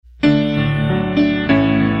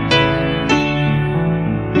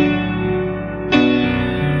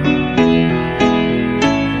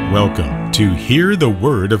to Hear the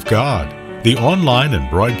Word of God, the online and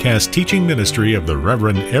broadcast teaching ministry of the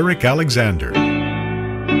Reverend Eric Alexander.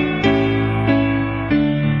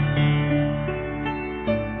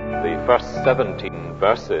 The first 17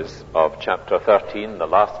 verses of chapter 13, the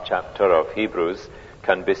last chapter of Hebrews,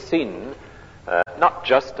 can be seen not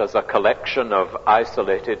just as a collection of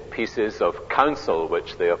isolated pieces of counsel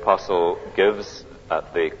which the apostle gives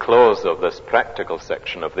at the close of this practical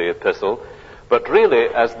section of the epistle, but really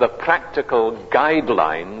as the practical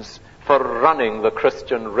guidelines for running the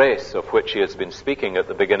Christian race of which he has been speaking at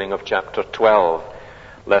the beginning of chapter 12.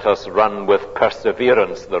 Let us run with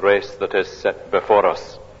perseverance the race that is set before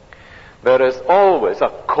us. There is always a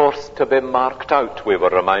course to be marked out, we were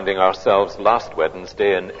reminding ourselves last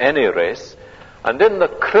Wednesday, in any race. And in the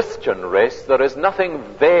Christian race, there is nothing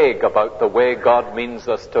vague about the way God means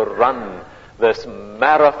us to run this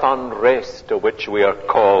marathon race to which we are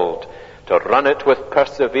called. To run it with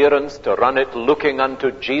perseverance, to run it looking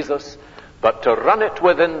unto Jesus, but to run it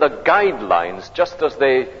within the guidelines, just as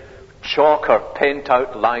they chalk or paint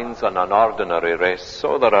out lines on an ordinary race.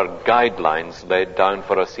 So there are guidelines laid down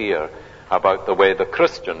for us here about the way the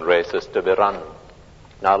Christian race is to be run.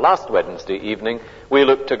 Now, last Wednesday evening, we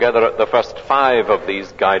looked together at the first 5 of these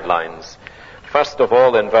guidelines. First of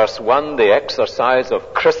all, in verse 1, the exercise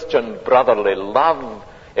of Christian brotherly love.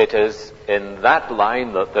 It is in that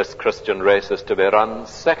line that this Christian race is to be run.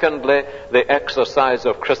 Secondly, the exercise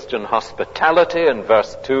of Christian hospitality. In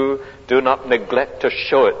verse 2, do not neglect to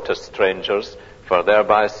show it to strangers, for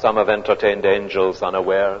thereby some have entertained angels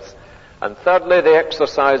unawares. And thirdly, the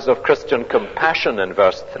exercise of Christian compassion in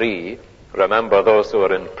verse 3. Remember those who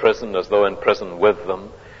are in prison as though in prison with them.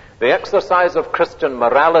 The exercise of Christian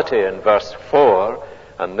morality in verse 4.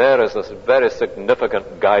 And there is a very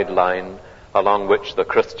significant guideline along which the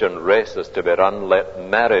Christian race is to be run. Let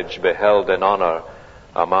marriage be held in honor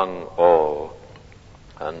among all.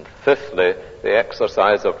 And fifthly, the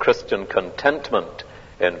exercise of Christian contentment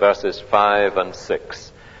in verses 5 and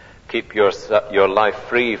 6. Keep your life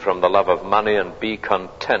free from the love of money and be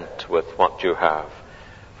content with what you have.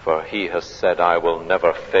 For he has said, I will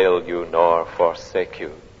never fail you nor forsake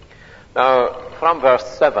you. Now, from verse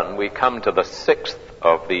 7, we come to the 6th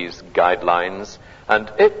of these guidelines,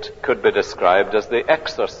 and it could be described as the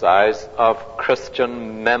exercise of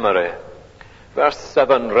Christian memory. Verse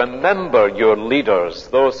 7, remember your leaders,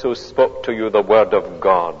 those who spoke to you the word of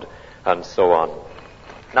God, and so on.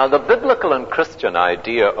 Now, the biblical and Christian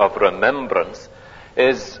idea of remembrance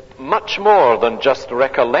is much more than just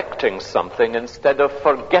recollecting something instead of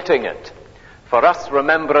forgetting it. For us,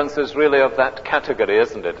 remembrance is really of that category,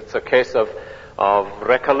 isn't it? It's a case of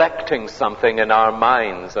recollecting something in our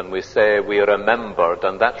minds, and we say we remembered,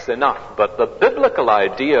 and that's enough. But the biblical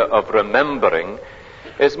idea of remembering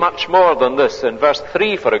is much more than this. In verse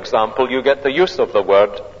 3, for example, you get the use of the word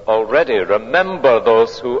already. Remember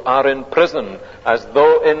those who are in prison, as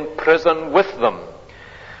though in prison with them.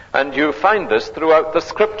 And you find this throughout the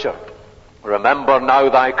Scripture. Remember now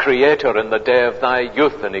thy Creator in the day of thy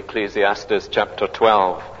youth, in Ecclesiastes chapter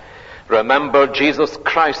 12. Remember Jesus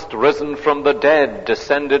Christ risen from the dead,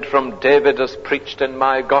 descended from David as preached in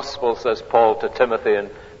my gospel, says Paul to Timothy in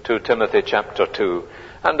 2 Timothy chapter 2.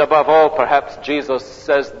 And above all, perhaps Jesus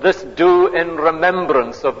says, this do in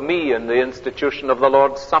remembrance of me in the institution of the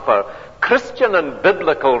Lord's Supper. Christian and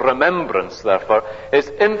biblical remembrance, therefore, is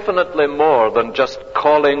infinitely more than just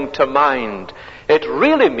calling to mind. It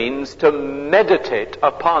really means to meditate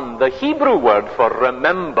upon. The Hebrew word for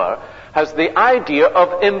remember has the idea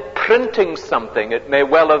of imprinting something. It may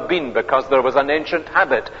well have been because there was an ancient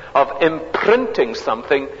habit of imprinting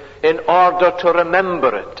something in order to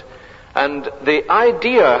remember it. And the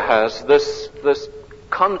idea has this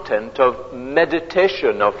content of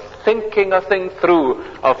meditation, of thinking a thing through,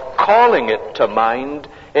 of calling it to mind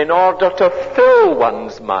in order to fill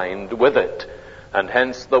one's mind with it. And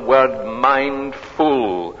hence the word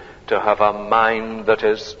mindful, to have a mind that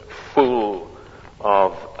is full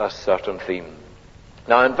of a certain theme.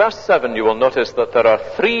 Now in verse 7 you will notice that there are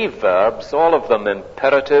 3 verbs, all of them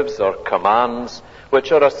imperatives or commands,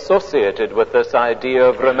 which are associated with this idea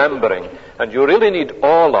of remembering. And you really need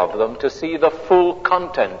all of them to see the full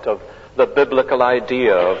content of the biblical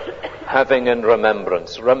idea of having in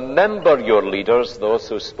remembrance. Remember your leaders, those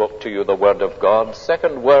who spoke to you the word of God.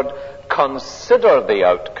 Second word, consider the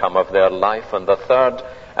outcome of their life. And the third,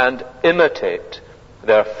 and imitate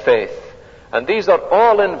their faith. And these are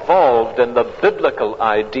all involved in the biblical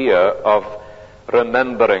idea of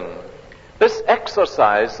remembering. This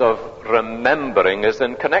exercise of remembering is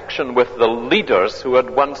in connection with the leaders who had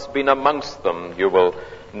once been amongst them. You will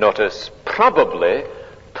notice probably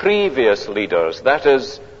previous leaders, that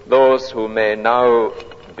is, those who may now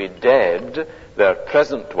be dead, their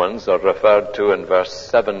present ones are referred to in verse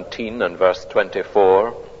 17 and verse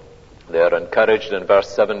 24. They are encouraged in verse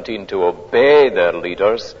 17 to obey their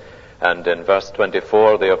leaders, and in verse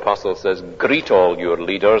 24 the apostle says, greet all your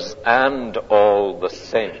leaders and all the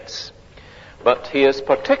saints. But he is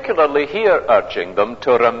particularly here urging them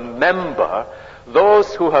to remember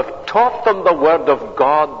those who have taught them the Word of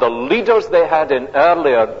God, the leaders they had in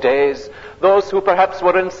earlier days, those who perhaps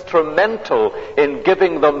were instrumental in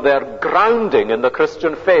giving them their grounding in the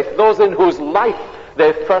Christian faith, those in whose life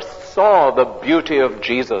they first saw the beauty of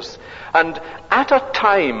Jesus. And at a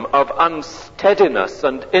time of unsteadiness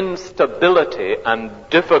and instability and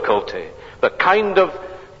difficulty, the kind of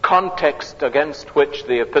context against which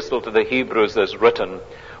the epistle to the Hebrews is written,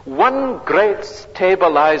 one great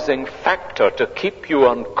stabilizing factor to keep you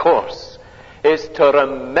on course is to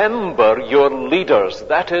remember your leaders.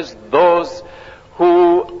 That is, those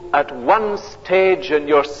who at one stage in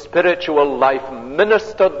your spiritual life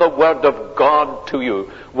ministered the Word of God to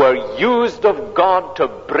you, were used of God to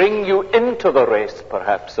bring you into the race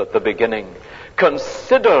perhaps at the beginning.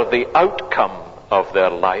 Consider the outcome of their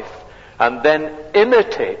life and then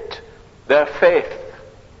imitate their faith.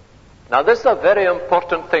 Now this is a very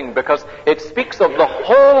important thing because it speaks of the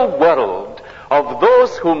whole world, of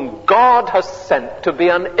those whom God has sent to be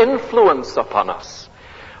an influence upon us.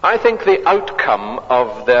 I think the outcome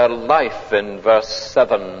of their life in verse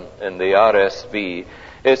 7 in the RSV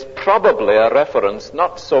is probably a reference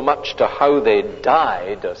not so much to how they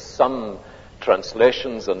died, as some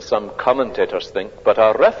translations and some commentators think, but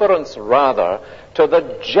a reference rather to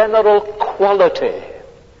the general quality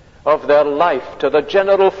of their life, to the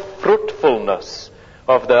general fruitfulness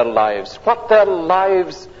of their lives, what their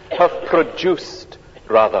lives have produced,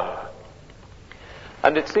 rather.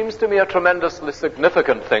 And it seems to me a tremendously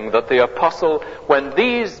significant thing that the apostle, when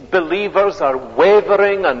these believers are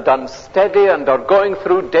wavering and unsteady and are going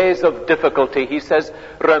through days of difficulty, he says,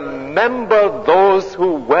 remember those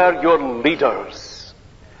who were your leaders.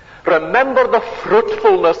 Remember the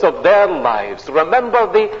fruitfulness of their lives.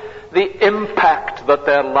 Remember the impact that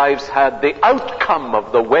their lives had, the outcome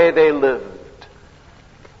of the way they lived,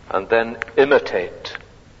 and then imitate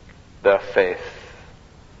their faith.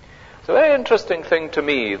 It's a very interesting thing to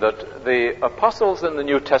me that the apostles in the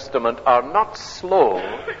New Testament are not slow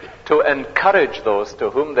to encourage those to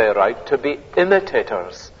whom they write to be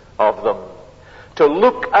imitators of them, to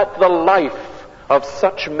look at the life of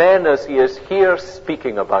such men as he is here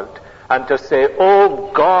speaking about, and to say,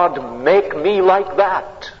 oh God, make me like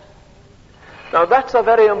that. Now that's a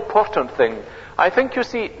very important thing. I think, you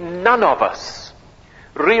see, none of us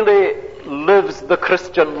really lives the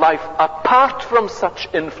Christian life apart from such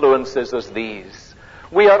influences as these.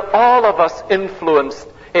 We are all of us influenced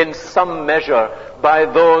in some measure by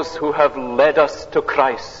those who have led us to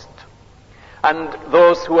Christ and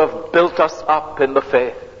those who have built us up in the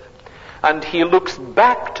faith. And he looks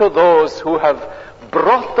back to those who have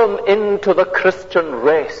brought them into the Christian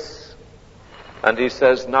race. And he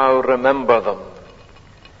says, now remember them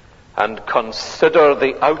and consider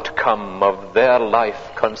the outcome of their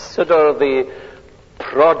life. Consider the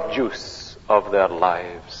produce of their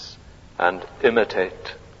lives and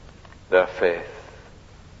imitate their faith.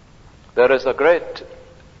 There is a great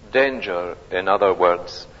danger, in other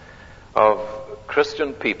words, of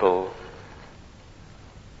Christian people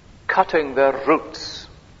cutting their roots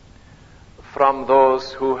from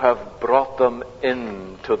those who have brought them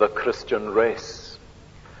into the Christian race,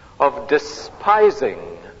 of despising,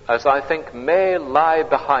 as I think may lie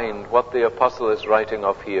behind what the apostle is writing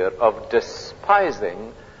of here, of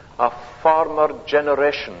despising a former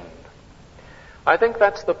generation. I think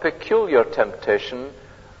that's the peculiar temptation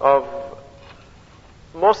of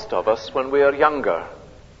most of us when we are younger.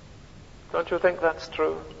 Don't you think that's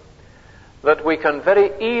true? That we can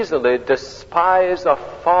very easily despise a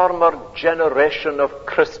former generation of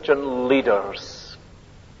Christian leaders.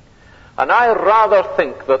 And I rather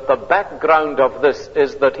think that the background of this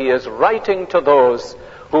is that he is writing to those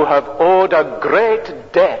who have owed a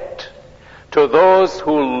great debt to those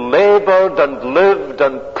who labored and lived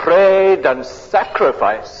and prayed and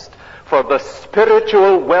sacrificed for the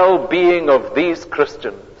spiritual well-being of these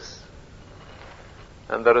Christians.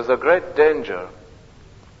 And there is a great danger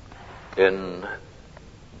in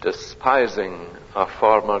despising a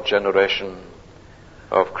former generation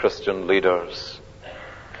of Christian leaders.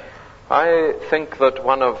 I think that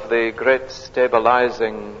one of the great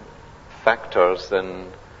stabilizing factors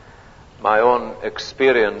in my own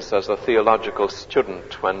experience as a theological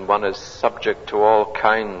student, when one is subject to all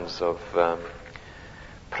kinds of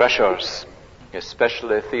pressures,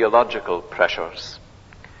 especially theological pressures,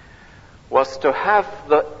 was to have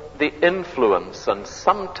the influence and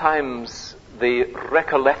sometimes the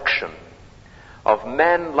recollection of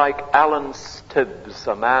men like Alan Stibbs,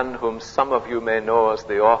 a man whom some of you may know as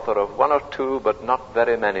the author of one or two, but not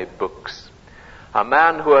very many books. A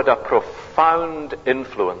man who had a profound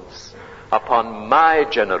influence upon my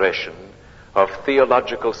generation of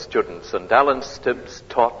theological students. And Alan Stibbs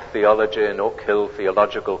taught theology in Oak Hill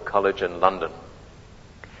Theological College in London.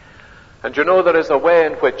 And you know, there is a way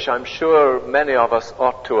in which I'm sure many of us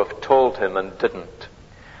ought to have told him and didn't.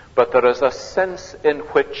 But there is a sense in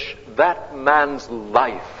which that man's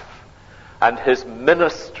life and his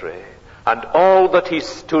ministry and all that he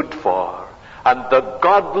stood for and the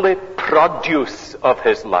godly produce of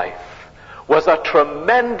his life was a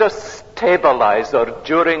tremendous stabilizer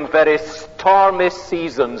during very stormy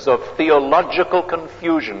seasons of theological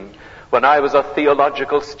confusion when I was a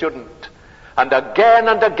theological student. And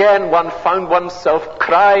again one found oneself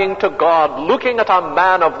crying to God, looking at a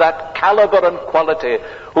man of that caliber and quality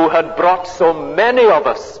who had brought so many of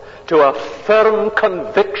us to a firm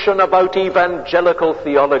conviction about evangelical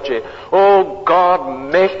theology. Oh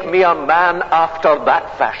God, make me a man after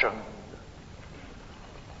that fashion.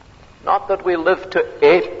 Not that we live to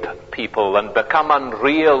ape people and become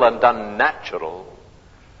unreal and unnatural,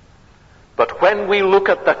 but when we look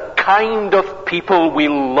at the kind of people we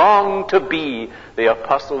long to be, the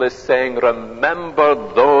apostle is saying,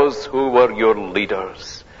 remember those who were your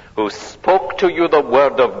leaders, who spoke to you the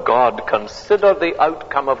word of God. Consider the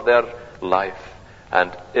outcome of their life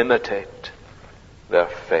and imitate their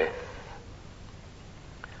faith.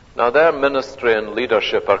 Now, their ministry and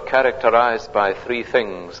leadership are characterized by three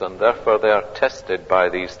things, and therefore they are tested by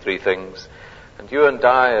these three things. And you and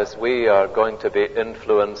I, as we are going to be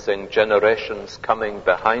influencing generations coming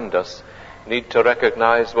behind us, need to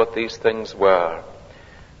recognize what these things were.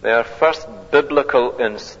 They are first biblical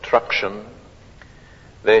instruction.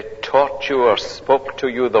 They taught you or spoke to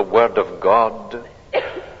you the Word of God.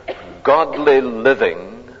 Godly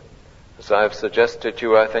living, as I have suggested to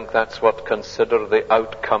you, I think that's what consider the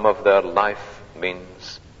outcome of their life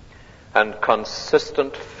means. And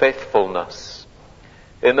consistent faithfulness.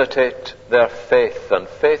 Imitate their faith. And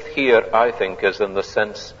faith here, I think, is in the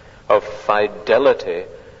sense of fidelity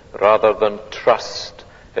rather than trust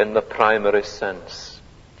in the primary sense.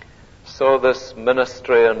 So this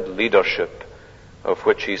ministry and leadership, of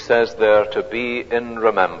which he says there to be in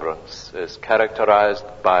remembrance, is characterized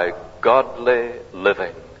by godly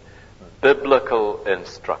living, biblical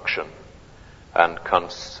instruction, and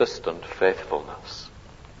consistent faithfulness.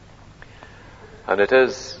 And it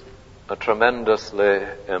is a tremendously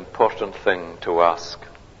important thing to ask.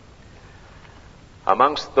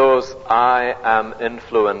 Amongst those I am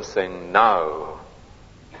influencing now,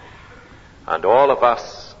 and all of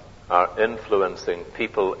us are influencing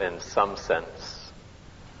people in some sense,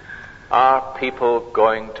 are people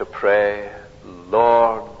going to pray,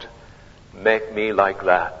 Lord, make me like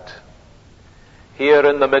that? Here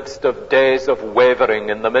in the midst of days of wavering,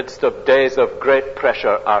 in the midst of days of great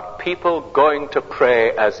pressure, are people going to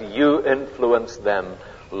pray as you influence them,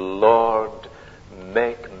 Lord,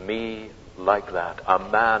 make me like that, a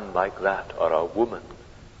man like that, or a woman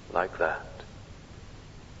like that?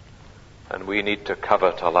 And we need to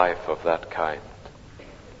covet a life of that kind.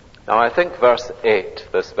 Now I think verse 8,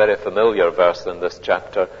 this very familiar verse in this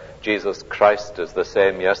chapter, Jesus Christ is the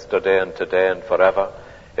same yesterday and today and forever,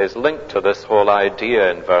 is linked to this whole idea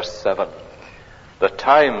in verse 7. The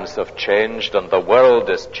times have changed and the world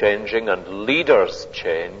is changing and leaders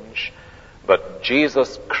change, but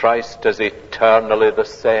Jesus Christ is eternally the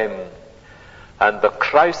same. And the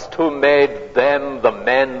Christ who made them the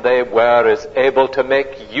men they were is able to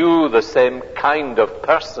make you the same kind of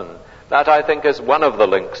person. That, I think, is one of the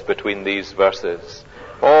links between these verses.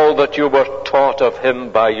 All that you were taught of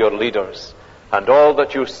him by your leaders, and all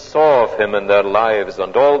that you saw of him in their lives,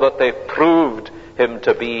 and all that they proved him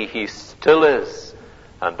to be, he still is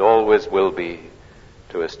and always will be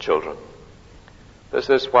to his children. This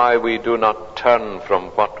is why we do not turn from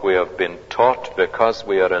what we have been taught, because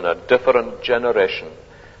we are in a different generation.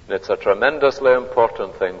 And it's a tremendously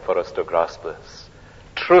important thing for us to grasp this.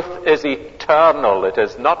 Truth is eternal. It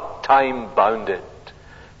is not time-bounded.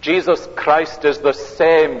 Jesus Christ is the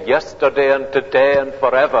same yesterday and today and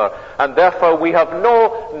forever, and therefore we have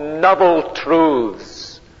no novel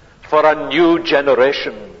truths for a new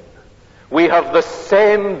generation. We have the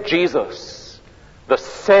same Jesus, the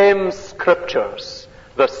same scriptures,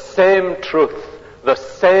 the same truth, the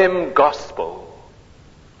same gospel.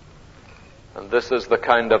 And this is the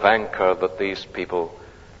kind of anchor that these people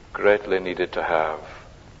greatly needed to have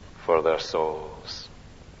for their souls.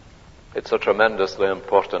 It's a tremendously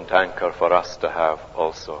important anchor for us to have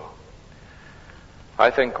also.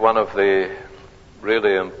 I think one of the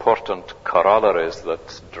really important corollaries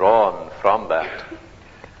that's drawn from that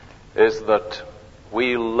is that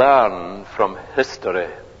we learn from history.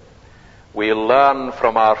 We learn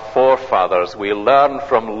from our forefathers. We learn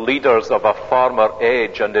from leaders of a former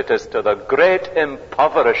age, and it is to the great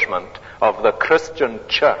impoverishment of the Christian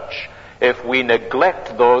church if we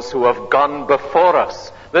neglect those who have gone before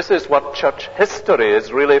us. This is what church history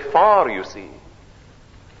is really for, you see.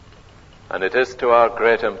 And it is to our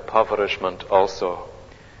great impoverishment also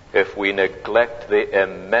if we neglect the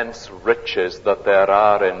immense riches that there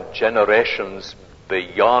are in generations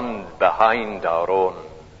behind our own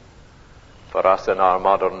for us in our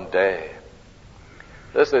modern day.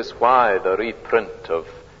 This is why the reprint of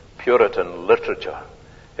Puritan literature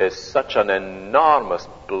is such an enormous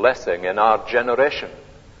blessing in our generation.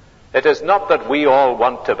 It is not that we all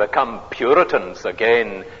want to become Puritans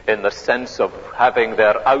again in the sense of having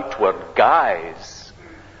their outward guise,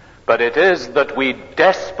 but it is that we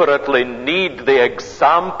desperately need the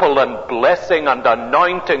example and blessing and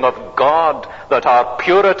anointing of God that our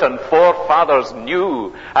Puritan forefathers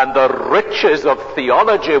knew, and the riches of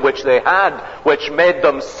theology which they had, which made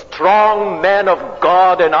them strong men of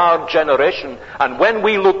God in our generation. And when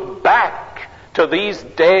we look back to these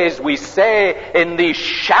days, we say, in these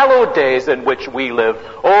shallow days in which we live,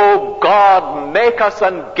 oh God, make us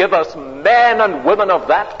and give us men and women of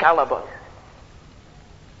that caliber.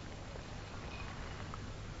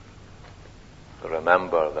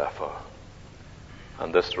 Remember, therefore,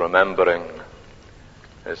 and this remembering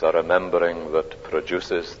is a remembering that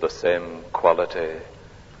produces the same quality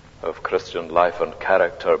of Christian life and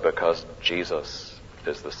character because Jesus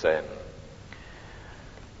is the same.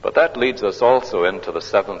 But that leads us also into the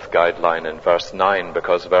seventh guideline in verse 9,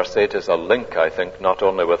 because verse 8 is a link, I think, not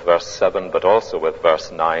only with verse 7 but also with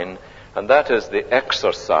verse 9, and that is the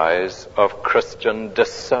exercise of Christian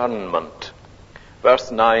discernment.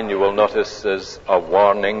 Verse 9, you will notice, is a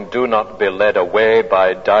warning. Do not be led away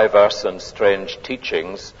by diverse and strange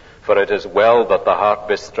teachings, for it is well that the heart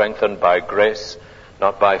be strengthened by grace,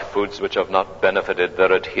 not by foods which have not benefited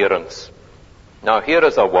their adherents. Now here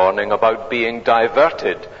is a warning about being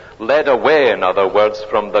diverted, led away, in other words,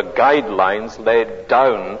 from the guidelines laid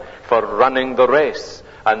down for running the race.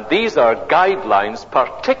 And these are guidelines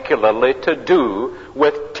particularly to do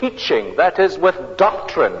with teaching, that is, with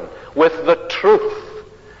doctrine, with the truth.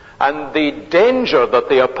 And the danger that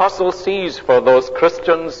the apostle sees for those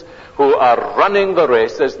Christians who are running the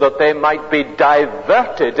race is that they might be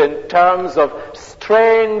diverted in terms of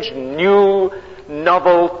strange, new,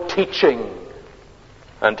 novel teaching.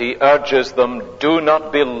 And he urges them, do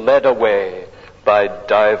not be led away by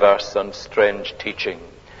diverse and strange teaching.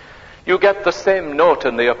 You get the same note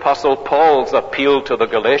in the Apostle Paul's appeal to the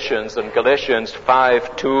Galatians in Galatians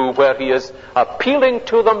 5:2, where he is appealing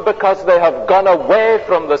to them because they have gone away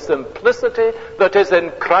from the simplicity that is in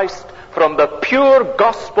Christ, from the pure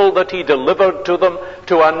gospel that he delivered to them,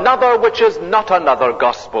 to another which is not another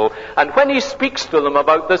gospel. And when he speaks to them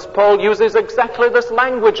about this, Paul uses exactly this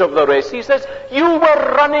language of the race. He says, you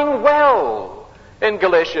were running well in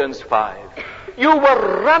Galatians 5. You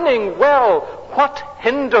were running well. What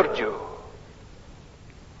hindered you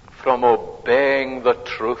from obeying the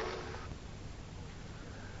truth?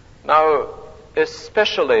 Now,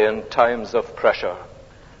 especially in times of pressure,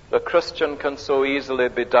 the Christian can so easily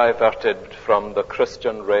be diverted from the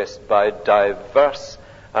Christian race by diverse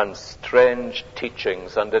and strange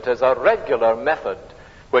teachings, and it is a regular method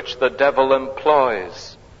which the devil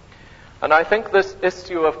employs. And I think this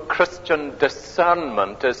issue of Christian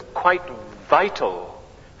discernment is quite vital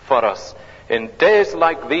for us in days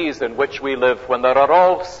like these in which we live, when there are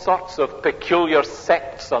all sorts of peculiar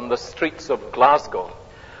sects on the streets of Glasgow.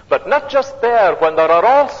 But not just there, when there are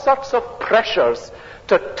all sorts of pressures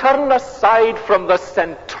to turn aside from the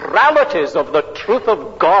centralities of the truth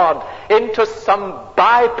of God into some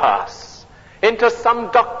bypass, into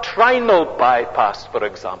some doctrinal bypass, for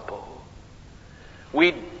example.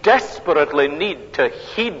 We desperately need to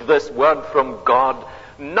heed this word from God,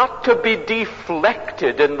 not to be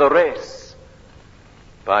deflected in the race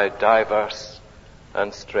by diverse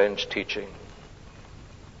and strange teaching.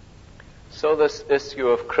 So this issue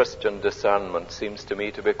of Christian discernment seems to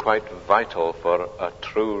me to be quite vital for a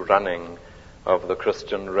true running of the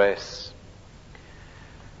Christian race.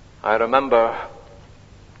 I remember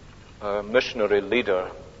a missionary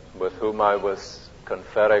leader with whom I was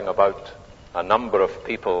conferring about a number of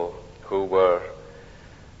people who were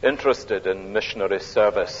interested in missionary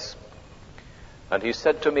service. And he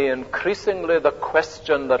said to me, increasingly the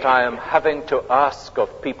question that I am having to ask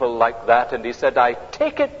of people like that, and he said, I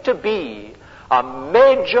take it to be a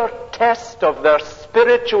major test of their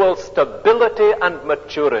spiritual stability and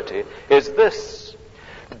maturity, is this: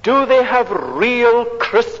 do they have real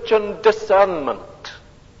Christian discernment?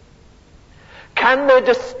 Can they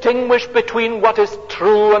distinguish between what is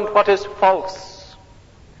true and what is false?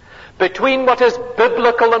 Between what is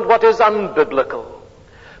biblical and what is unbiblical?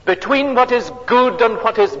 Between what is good and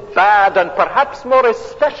what is bad, and perhaps more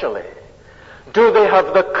especially, do they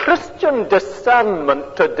have the Christian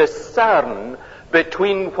discernment to discern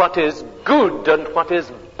between what is good and what is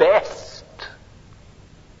best?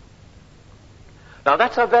 Now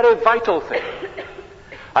that's a very vital thing.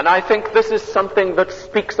 And I think this is something that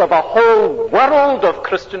speaks of a whole world of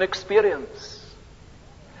Christian experience.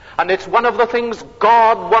 And it's one of the things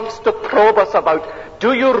God wants to probe us about.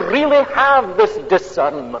 Do you really have this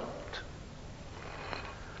discernment?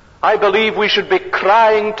 I believe we should be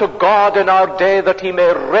crying to God in our day that He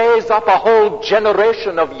may raise up a whole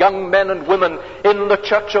generation of young men and women in the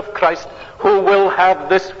Church of Christ who will have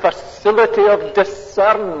this facility of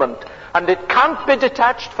discernment. And it can't be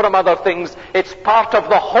detached from other things. It's part of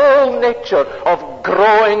the whole nature of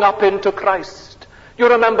growing up into Christ. You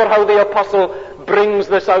remember how the apostle brings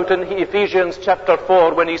this out in Ephesians chapter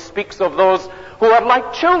 4 when he speaks of those who are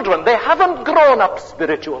like children. They haven't grown up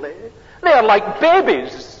spiritually. They are like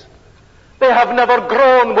babies. They have never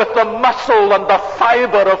grown with the muscle and the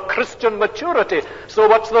fiber of Christian maturity. So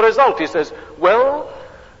what's the result? He says, well,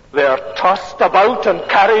 they are tossed about and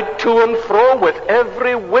carried to and fro with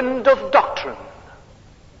every wind of doctrine.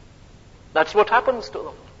 That's what happens to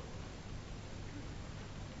them.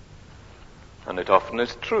 And it often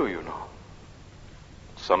is true, you know.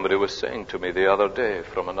 Somebody was saying to me the other day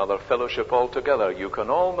from another fellowship altogether, you can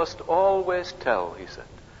almost always tell, he said.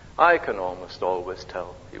 I can almost always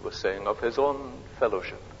tell, he was saying of his own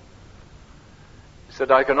fellowship. He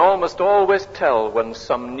said, I can almost always tell when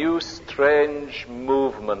some new strange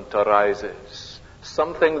movement arises,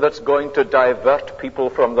 something that's going to divert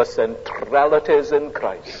people from the centralities in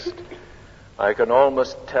Christ. I can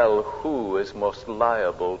almost tell who is most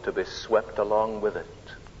liable to be swept along with it.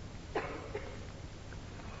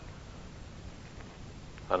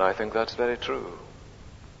 And I think that's very true.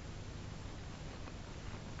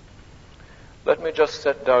 Let me just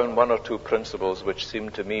set down one or two principles which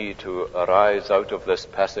seem to me to arise out of this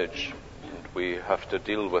passage. And we have to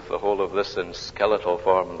deal with the whole of this in skeletal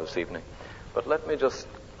form this evening. But let me just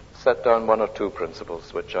set down one or two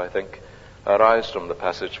principles which I think arise from the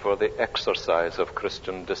passage for the exercise of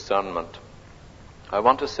Christian discernment. I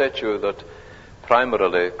want to say to you that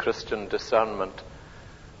primarily Christian discernment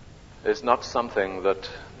is not something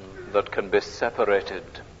that can be separated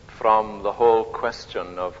from the whole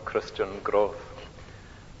question of Christian growth.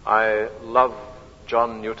 I love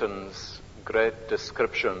John Newton's great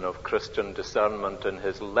description of Christian discernment in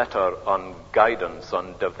his letter on guidance,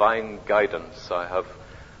 on divine guidance. I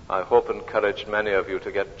hope encouraged many of you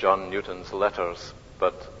to get John Newton's letters,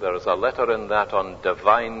 but there is a letter in that on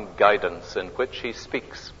divine guidance in which he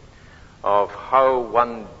speaks of how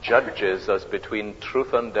one judges as between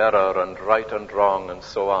truth and error and right and wrong and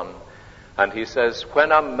so on. And he says,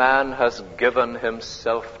 when a man has given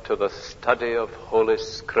himself to the study of Holy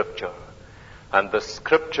Scripture, and the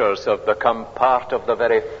Scriptures have become part of the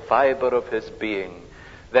very fiber of his being,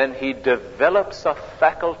 then he develops a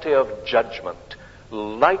faculty of judgment,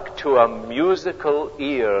 like to a musical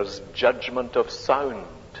ear's judgment of sound.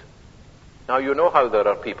 Now you know how there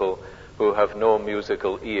are people who have no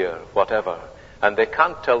musical ear whatever, and they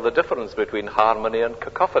can't tell the difference between harmony and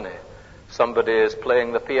cacophony. Somebody is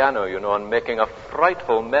playing the piano, you know, and making a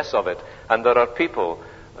frightful mess of it. And there are people,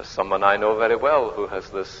 someone I know very well who has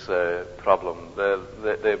this problem.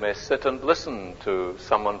 They may sit and listen to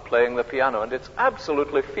someone playing the piano, and it's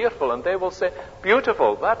absolutely fearful. And they will say,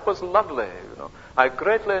 beautiful, that was lovely, you know. I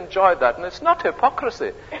greatly enjoyed that. And it's not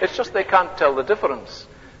hypocrisy. It's just they can't tell the difference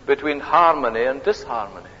between harmony and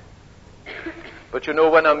disharmony. But you know,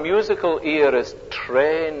 when a musical ear is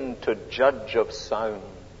trained to judge of sound,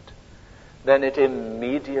 then it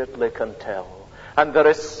immediately can tell. And there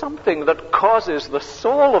is something that causes the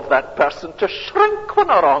soul of that person to shrink when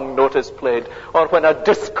a wrong note is played, or when a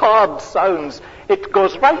discord sounds. It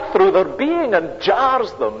goes right through their being and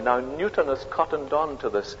jars them. Now, Newton has cottoned on to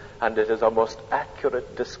this, and it is a most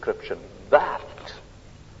accurate description. That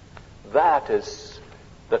is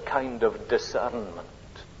the kind of discernment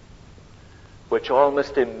which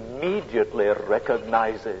almost immediately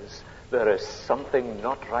recognizes there is something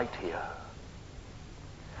not right here.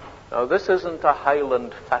 Now, this isn't a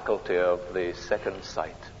Highland faculty of the second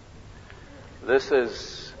sight. This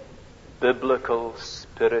is biblical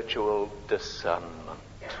spiritual discernment.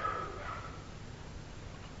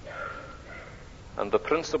 And the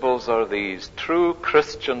principles are these. True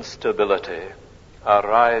Christian stability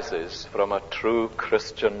arises from a true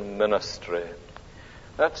Christian ministry.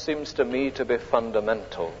 That seems to me to be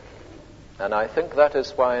fundamental. And I think that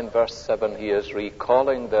is why in verse 7 he is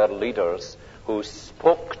recalling their leaders who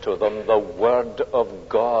spoke to them the word of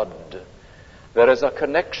God. There is a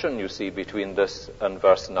connection, you see, between this and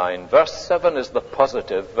verse 9. Verse 7 is the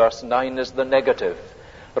positive, verse 9 is the negative.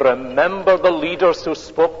 Remember the leaders who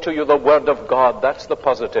spoke to you the word of God. That's the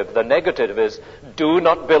positive. The negative is, do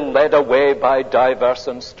not be led away by diverse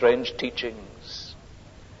and strange teachings.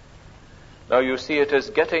 Now you see, it is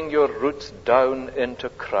getting your roots down into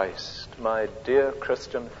Christ, my dear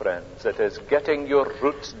Christian friends. It is getting your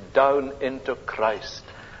roots down into Christ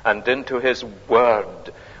and into His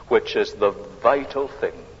Word, which is the vital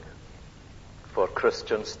thing for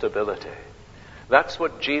Christian stability. That's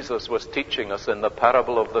what Jesus was teaching us in the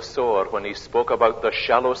parable of the sower when he spoke about the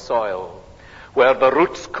shallow soil, where the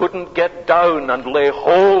roots couldn't get down and lay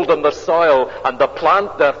hold on the soil, and the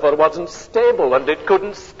plant therefore wasn't stable, and it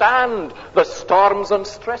couldn't stand the storms and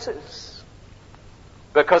stresses,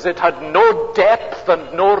 because it had no depth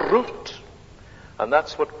and no root. And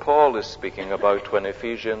that's what Paul is speaking about when in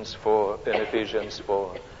Ephesians 4,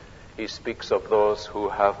 he speaks of those who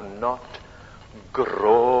have not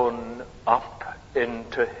grown up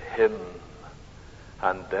into Him,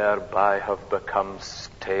 and thereby have become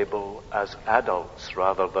stable as adults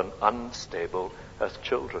rather than unstable as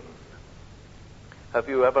children. Have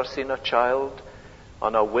you ever seen a child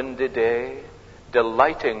on a windy day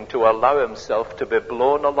delighting to allow himself to be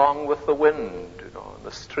blown along with the wind, in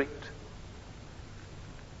the street?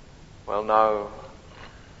 Well, now,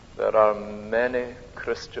 there are many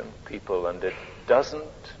Christian people, and it doesn't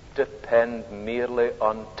depend merely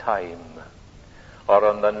on time or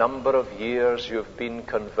on the number of years you've been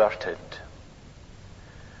converted.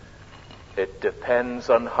 It depends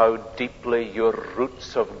on how deeply your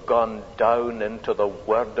roots have gone down into the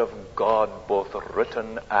Word of God, both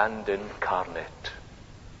written and incarnate.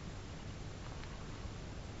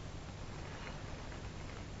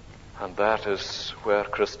 And that is where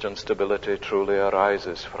Christian stability truly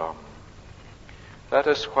arises from. That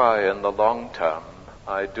is why in the long term,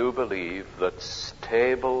 I do believe that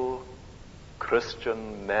stable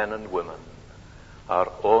Christian men and women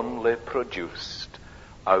are only produced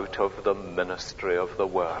out of the ministry of the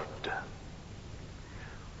Word.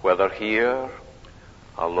 Whether here,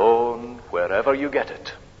 alone, wherever you get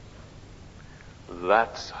it,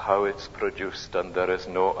 that's how it's produced, and there is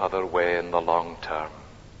no other way in the long term.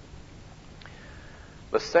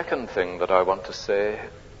 The second thing that I want to say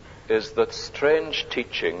is that strange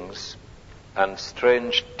teachings and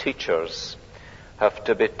strange teachers have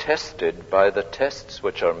to be tested by the tests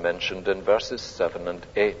which are mentioned in verses 7 and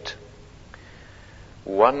 8.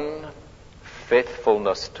 1,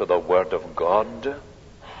 faithfulness to the Word of God.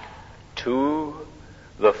 2,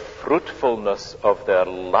 the fruitfulness of their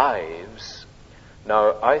lives.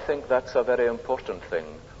 Now, I think that's a very important thing.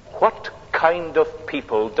 What kind of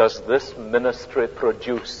people does this ministry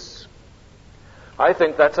produce? I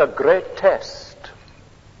think that's a great test.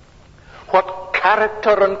 What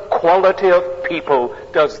character and quality of people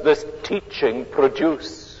does this teaching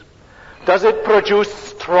produce? Does it produce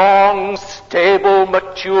strong, stable,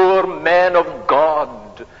 mature men of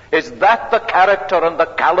God? Is that the character and the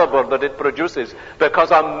caliber that it produces?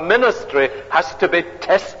 Because a ministry has to be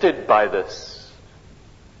tested by this.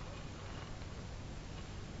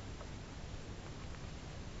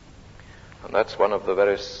 And that's one of the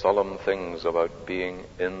very solemn things about being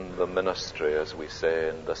in the ministry, as we say,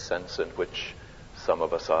 in the sense in which some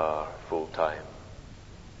of us are full-time.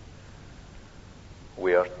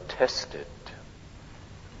 We are tested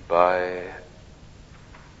by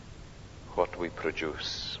what we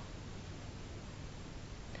produce.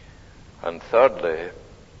 And thirdly,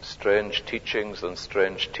 strange teachings and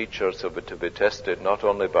strange teachers have to be tested not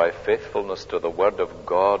only by faithfulness to the Word of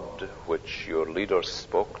God, which your leaders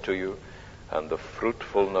spoke to you, and the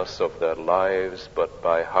fruitfulness of their lives, but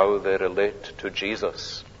by how they relate to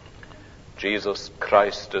Jesus. Jesus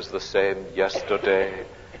Christ is the same yesterday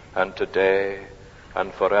and today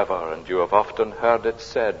and forever. And you have often heard it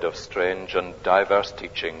said of strange and diverse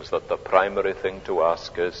teachings that the primary thing to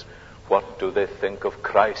ask is, what do they think of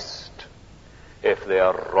Christ? If they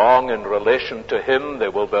are wrong in relation to Him, they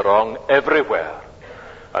will be wrong everywhere.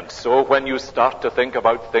 And so when you start to think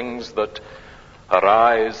about things that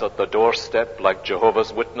arise at the doorstep like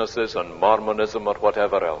Jehovah's Witnesses and Mormonism or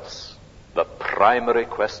whatever else, the primary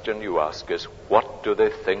question you ask is, what do they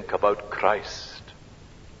think about Christ?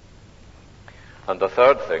 And the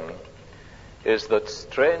third thing is that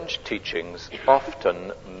strange teachings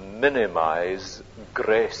often minimize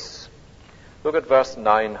grace. Look at verse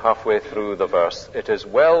 9, halfway through the verse. It is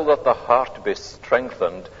well that the heart be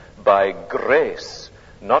strengthened by grace,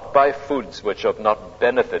 not by foods which have not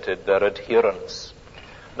benefited their adherents.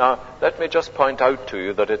 Now, let me just point out to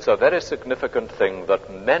you that it's a very significant thing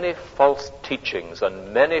that many false teachings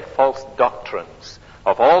and many false doctrines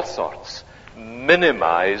of all sorts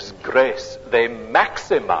minimize grace. They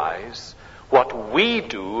maximize what we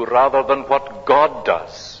do rather than what God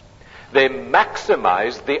does. They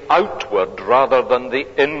maximize the outward rather than the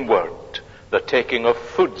inward. The taking of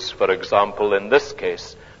foods, for example, in this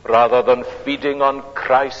case, rather than feeding on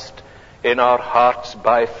Christ in our hearts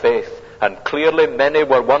by faith. And clearly many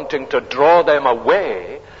were wanting to draw them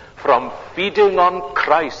away from feeding on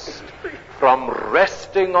Christ, from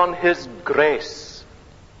resting on His grace,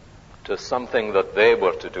 to something that they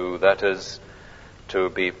were to do, that is, to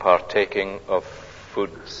be partaking of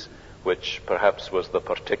foods, which perhaps was the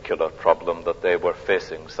particular problem that they were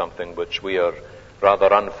facing, something which we are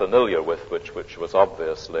rather unfamiliar with, which was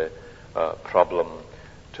obviously a problem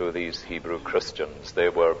to these Hebrew Christians. They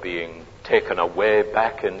were being taken away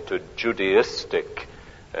back into Judaistic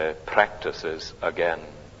practices again.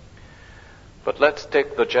 But let's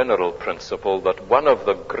take the general principle that one of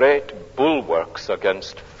the great bulwarks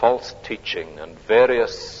against false teaching and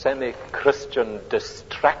various semi-Christian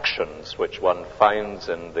distractions which one finds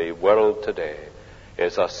in the world today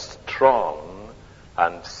is a strong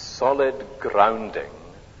and solid grounding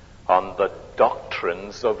on the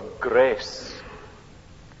doctrines of grace.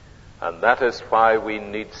 And that is why we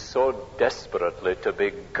need so desperately to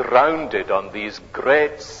be grounded on these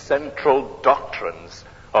great central doctrines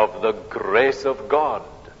of the grace of God,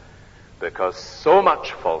 because so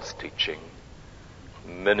much false teaching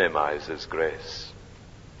minimizes grace.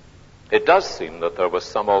 It does seem that there was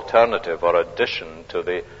some alternative or addition to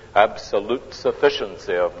the absolute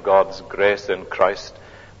sufficiency of God's grace in Christ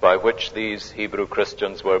by which these Hebrew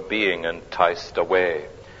Christians were being enticed away.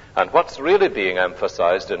 And what's really being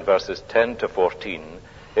emphasized in verses 10 to 14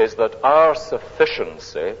 is that our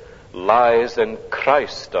sufficiency lies in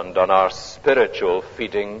Christ and on our spiritual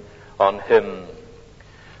feeding on Him.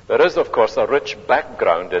 There is, of course, a rich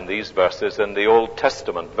background in these verses in the Old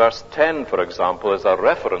Testament. Verse 10, for example, is a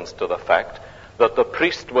reference to the fact that the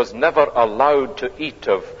priest was never allowed to eat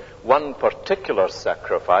of one particular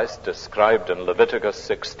sacrifice described in Leviticus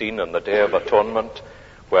 16 on the Day of Atonement,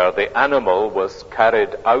 where the animal was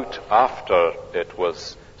carried out after it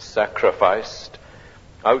was sacrificed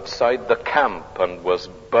outside the camp and was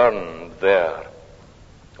burned there.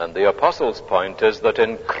 And the apostle's point is that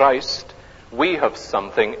in Christ we have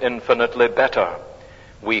something infinitely better.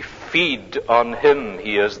 We feed on Him.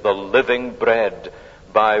 He is the living bread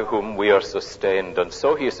by whom we are sustained. And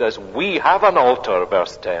so he says, we have an altar,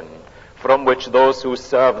 verse 10, from which those who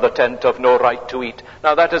serve the tent have no right to eat.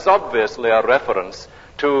 Now that is obviously a reference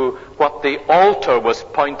to what the altar was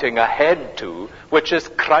pointing ahead to, which is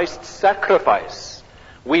Christ's sacrifice.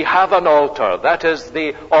 We have an altar. That is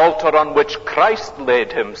the altar on which Christ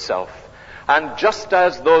laid Himself. And just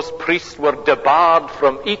as those priests were debarred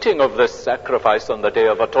from eating of this sacrifice on the Day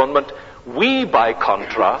of Atonement, we, by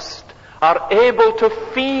contrast, are able to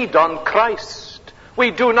feed on Christ.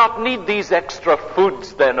 We do not need these extra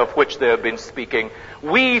foods, then, of which they have been speaking.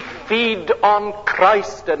 We feed on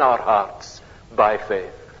Christ in our hearts by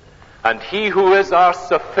faith. And He who is our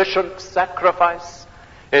sufficient sacrifice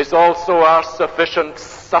is also our sufficient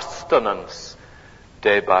sustenance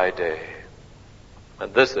day by day.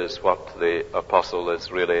 And this is what the apostle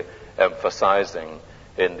is really emphasizing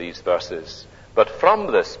in these verses. But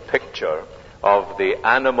from this picture of the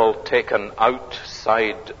animal taken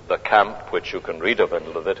outside the camp, which you can read of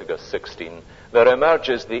in Leviticus 16, there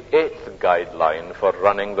emerges the 8th guideline for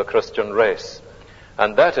running the Christian race.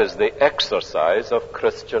 And that is the exercise of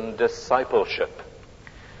Christian discipleship.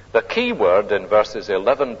 The key word in verses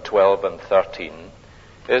 11, 12, and 13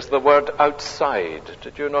 is the word outside.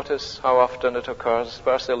 Did you notice how often it occurs?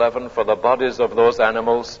 Verse 11, for the bodies of those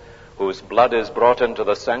animals whose blood is brought into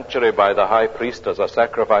the sanctuary by the high priest as a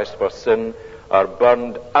sacrifice for sin are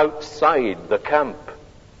burned outside the camp.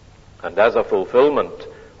 And as a fulfillment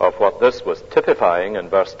of what this was typifying in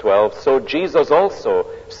verse 12, so Jesus also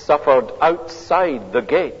suffered outside the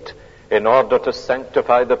gate in order to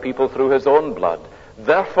sanctify the people through His own blood.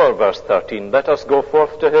 Therefore, verse 13, let us go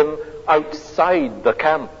forth to Him outside the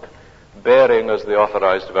camp, bearing, as the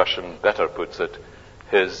Authorized Version better puts it,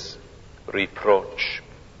 His reproach.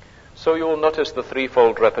 So you'll notice the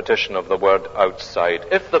threefold repetition of the word outside.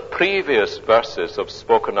 If the previous verses have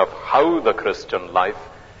spoken of how the Christian life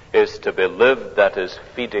is to be lived, that is,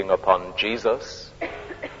 feeding upon Jesus,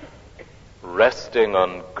 resting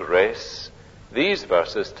on grace, these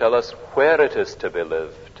verses tell us where it is to be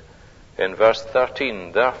lived. In verse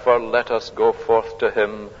 13, therefore let us go forth to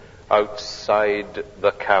him outside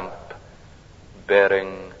the camp,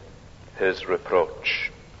 bearing his reproach.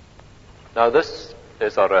 Now this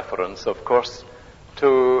is a reference, of course,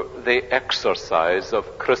 to the exercise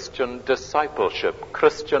of Christian discipleship,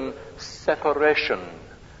 Christian separation,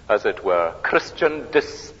 as it were, Christian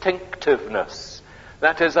distinctiveness.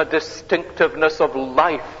 That is a distinctiveness of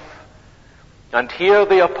life. And here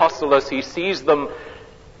the apostle, as he sees them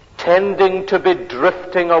tending to be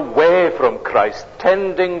drifting away from Christ,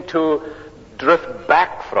 tending to drift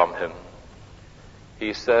back from him,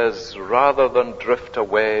 he says, rather than drift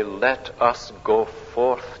away, let us go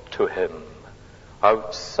forth to him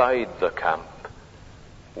outside the camp,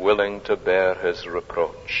 willing to bear his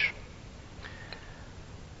reproach.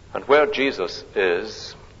 And where Jesus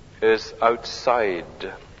is outside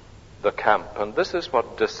the camp. And this is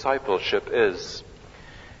what discipleship is.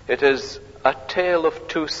 It is a tale of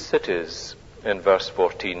two cities in verse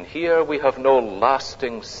 14. Here we have no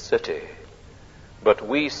lasting city, but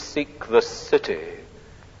we seek the city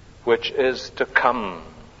which is to come.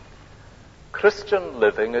 Christian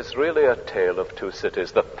living is really a tale of two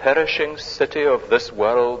cities. The perishing city of this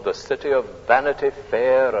world, the city of Vanity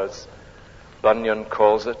Fair, as Bunyan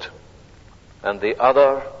calls it, and the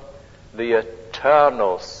other, the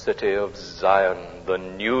eternal city of Zion, the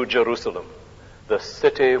New Jerusalem, the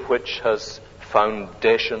city which has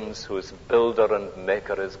foundations, whose builder and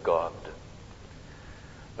maker is God.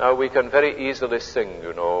 Now we can very easily sing,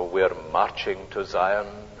 we're marching to Zion.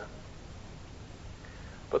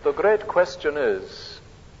 But the great question is,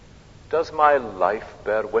 does my life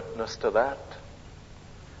bear witness to that?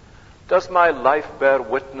 Does my life bear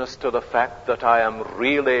witness to the fact that I am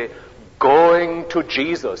really going to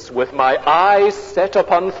Jesus with my eyes set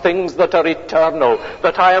upon things that are eternal,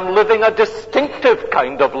 that I am living a distinctive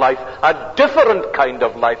kind of life, a different kind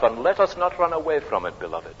of life, and let us not run away from it,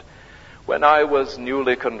 beloved. When I was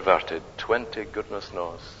newly converted, 20 goodness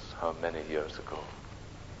knows how many years ago,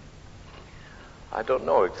 I don't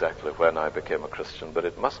know exactly when I became a Christian, but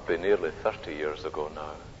it must be nearly 30 years ago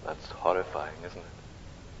now. That's horrifying, isn't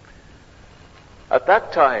it? At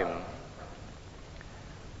that time,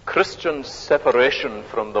 Christian separation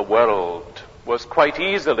from the world was quite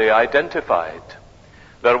easily identified.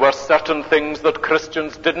 There were certain things that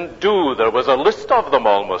Christians didn't do. There was a list of them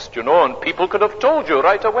almost, and people could have told you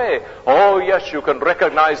right away, oh yes, you can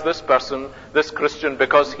recognize this person, this Christian,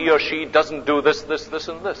 because he or she doesn't do this, this, this,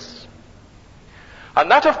 and this. And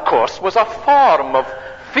that, of course, was a form of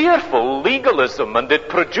fearful legalism, and it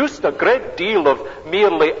produced a great deal of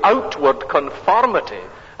merely outward conformity,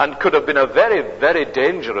 and could have been a very, very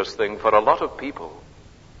dangerous thing for a lot of people.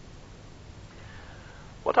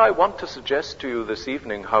 What I want to suggest to you this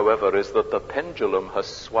evening, however, is that the pendulum has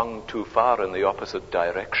swung too far in the opposite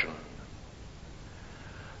direction.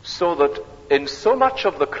 So that in so much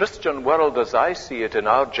of the Christian world as I see it in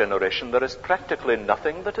our generation, there is practically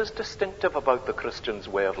nothing that is distinctive about the Christian's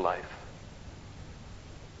way of life.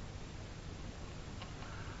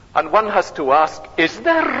 And one has to ask, is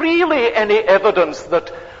there really any evidence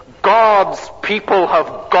that God's people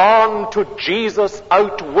have gone to Jesus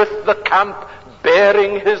out with the camp,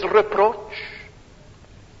 bearing his reproach?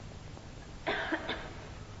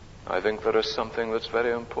 I think there is something that's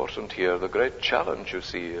very important here. The great challenge, you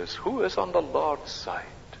see, is who is on the Lord's side?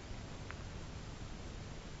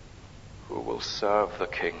 Who will serve the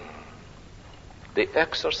King? The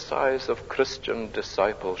exercise of Christian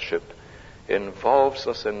discipleship involves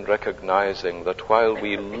us in recognizing that while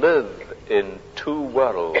we live in two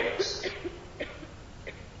worlds,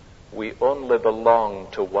 we only belong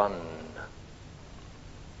to one.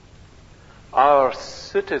 Our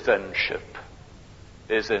citizenship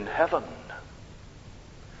is in heaven,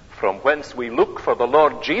 from whence we look for the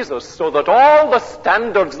Lord Jesus, so that all the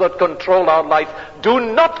standards that control our life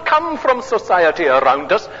do not come from society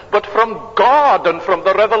around us, but from God and from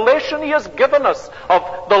the revelation he has given us of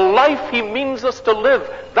the life he means us to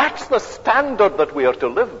live. That's the standard that we are to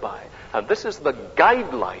live by. And this is the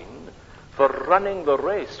guideline for running the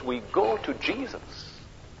race. We go to Jesus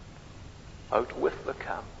out with the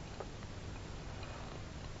camp.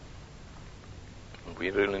 We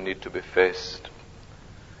really need to be faced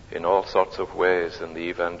in all sorts of ways in the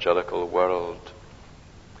evangelical world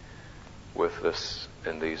with this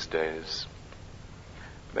in these days.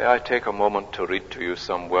 May I take a moment to read to you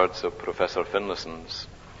some words of Professor Finlayson's,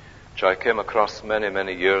 which I came across many,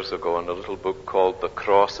 many years ago in a little book called The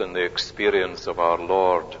Cross and the Experience of Our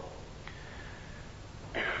Lord.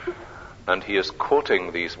 And he is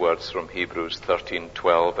quoting these words from Hebrews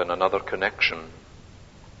 13:12 in another connection.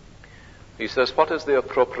 He says, what is the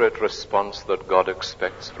appropriate response that God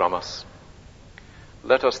expects from us?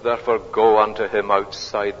 Let us therefore go unto him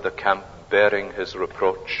outside the camp, bearing his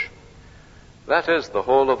reproach. That is the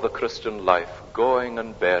whole of the Christian life, going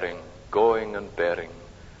and bearing, going and bearing,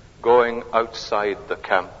 going outside the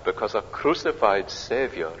camp, because a crucified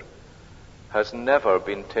Savior has never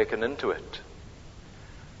been taken into it.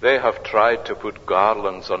 They have tried to put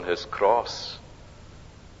garlands on his cross.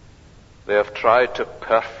 They have tried to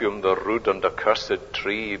perfume the rude and accursed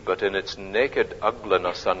tree, but in its naked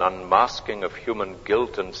ugliness and unmasking of human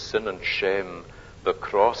guilt and sin and shame, the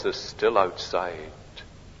cross is still outside.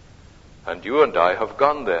 And you and I have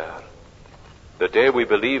gone there. The day we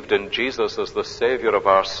believed in Jesus as the Savior of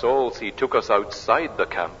our souls, he took us outside the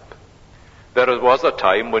camp. There was a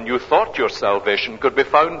time when you thought your salvation could be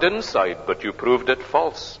found inside, but you proved it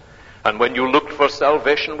false. And when you looked for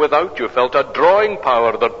salvation without, you felt a drawing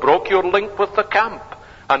power that broke your link with the camp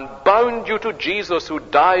and bound you to Jesus who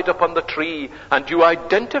died upon the tree, and you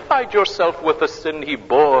identified yourself with the sin he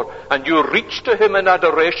bore, and you reached to him in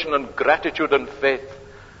adoration and gratitude and faith,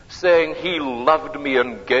 saying, he loved me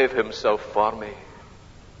and gave himself for me.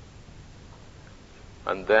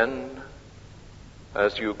 And then,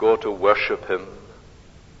 as you go to worship him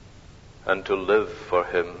and to live for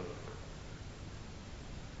him,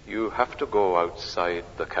 you have to go outside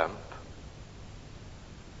the camp.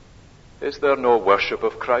 Is there no worship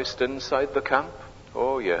of Christ inside the camp?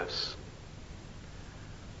 Oh, yes.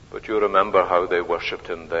 But you remember how they worshipped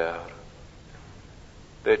him there.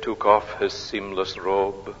 They took off his seamless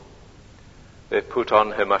robe. They put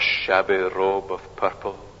on him a shabby robe of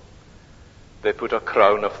purple. They put a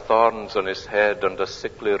crown of thorns on his head and a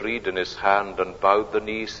sickly reed in his hand, and bowed the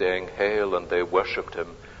knee, saying, hail, and they worshipped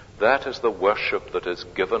him. That is the worship that is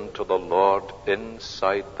given to the Lord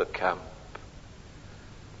inside the camp,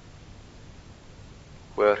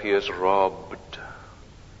 where he is robbed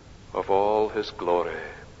of all his glory.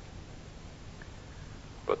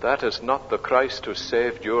 But that is not the Christ who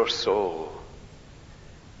saved your soul.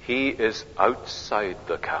 He is outside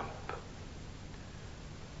the camp.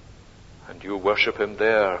 And you worship him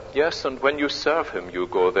there. Yes, and when you serve him, you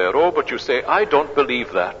go there. Oh, but you say, I don't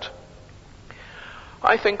believe that.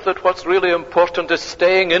 I think that what's really important is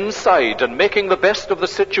staying inside and making the best of the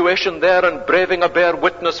situation there and braving a bear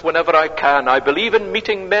witness whenever I can. I believe in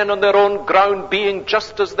meeting men on their own ground, being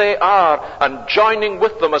just as they are, and joining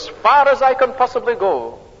with them as far as I can possibly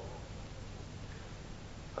go.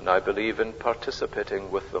 And I believe in participating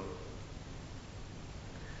with them.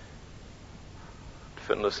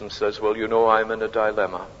 Finlayson says, well, you know, I'm in a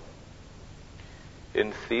dilemma.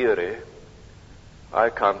 In theory, I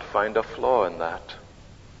can't find a flaw in that.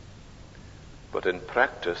 But in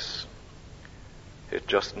practice, it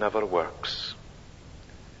just never works.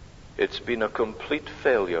 It's been a complete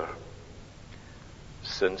failure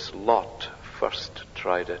since Lot first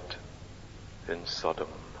tried it in Sodom.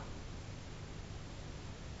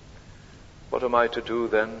 What am I to do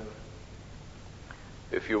then?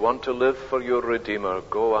 If you want to live for your Redeemer,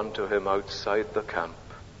 go unto him outside the camp.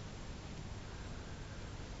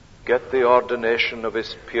 Get the ordination of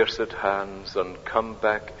his pierced hands and come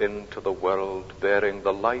back into the world bearing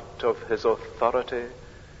the light of his authority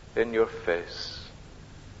in your face,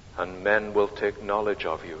 and men will take knowledge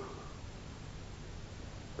of you,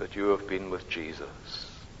 that you have been with Jesus.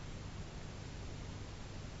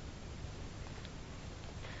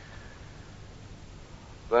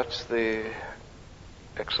 That's the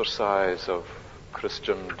exercise of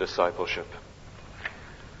Christian discipleship.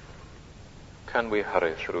 Can we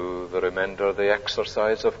hurry through the remainder of the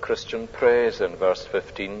exercise of Christian praise in verse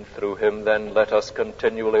 15? Through him then let us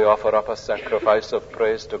continually offer up a sacrifice of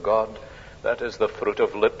praise to God. That is the fruit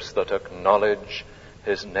of lips that acknowledge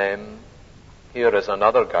his name. Here is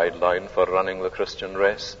another guideline for running the Christian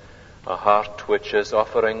race. A heart which is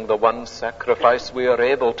offering the one sacrifice we are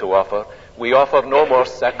able to offer. We offer no more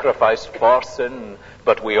sacrifice for sin,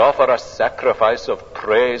 but we offer a sacrifice of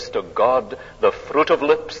praise to God, the fruit of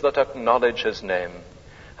lips that acknowledge his name.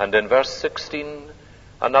 And in verse 16,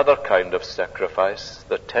 another kind of sacrifice,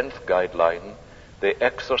 the 10th guideline, the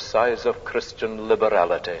exercise of Christian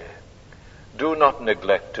liberality. Do not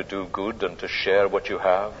neglect to do good and to share what you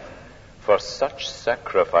have, for such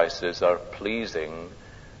sacrifices are pleasing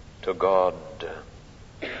to God.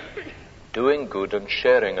 Doing good and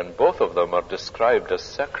sharing, and both of them are described as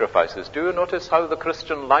sacrifices. Do you notice how the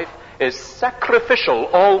Christian life is sacrificial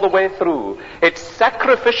all the way through? It's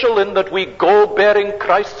sacrificial in that we go bearing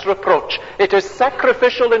Christ's reproach. It is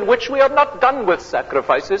sacrificial in which we are not done with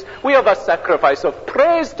sacrifices. We have a sacrifice of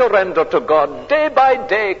praise to render to God day by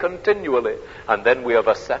day continually. And then we have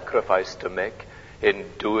a sacrifice to make in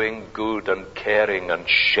doing good and caring and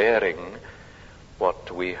sharing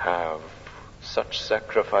what we have. Such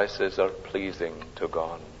sacrifices are pleasing to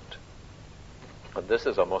God. And this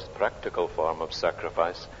is a most practical form of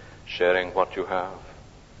sacrifice, sharing what you have.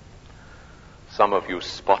 Some of you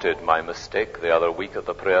spotted my mistake the other week at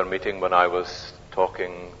the prayer meeting when I was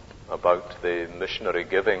talking about the missionary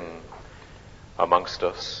giving amongst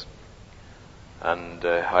us. And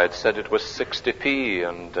I had said it was 60p,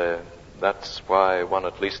 and that's why one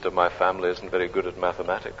at least of my family isn't very good at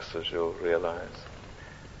mathematics, as you'll realize.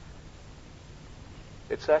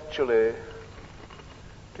 It's actually,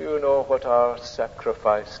 do you know what our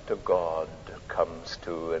sacrifice to God comes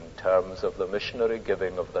to in terms of the missionary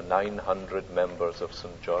giving of the 900 members of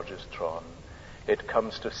St. George's Tron? It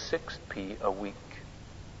comes to 6p a week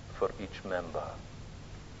for each member.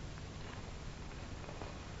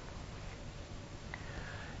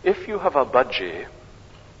 If you have a budgie,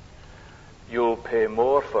 you'll pay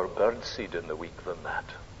more for birdseed in the week than that.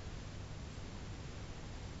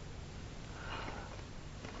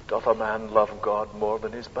 Doth a man love God more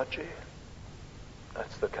than his budgie?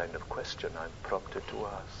 That's the kind of question I'm prompted to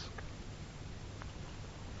ask.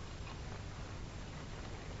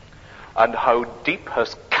 And how deep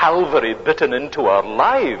has Calvary bitten into our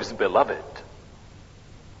lives, beloved,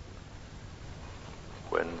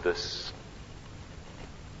 when this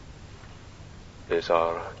is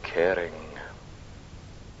our caring.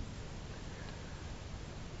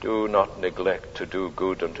 Do not neglect to do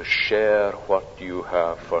good and to share what you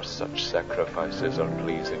have, for such sacrifices are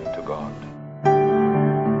pleasing to God.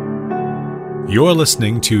 You're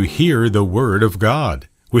listening to Hear the Word of God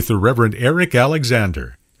with the Reverend Eric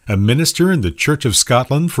Alexander, a minister in the Church of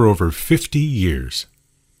Scotland for over 50 years.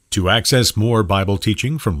 To access more Bible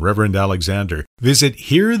teaching from Reverend Alexander, visit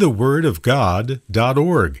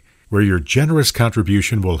hearthewordofgod.org, where your generous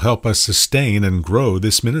contribution will help us sustain and grow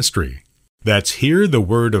this ministry. That's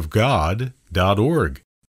hearthewordofgod.org.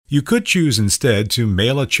 You could choose instead to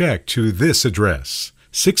mail a check to this address,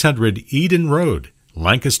 600 Eden Road,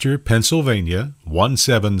 Lancaster, Pennsylvania,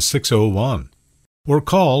 17601. Or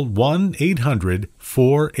call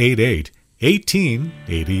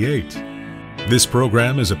 1-800-488-1888. This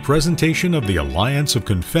program is a presentation of the Alliance of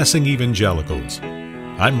Confessing Evangelicals.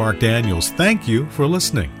 I'm Mark Daniels. Thank you for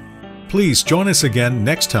listening. Please join us again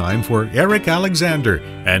next time for Eric Alexander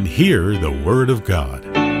and Hear the Word of God.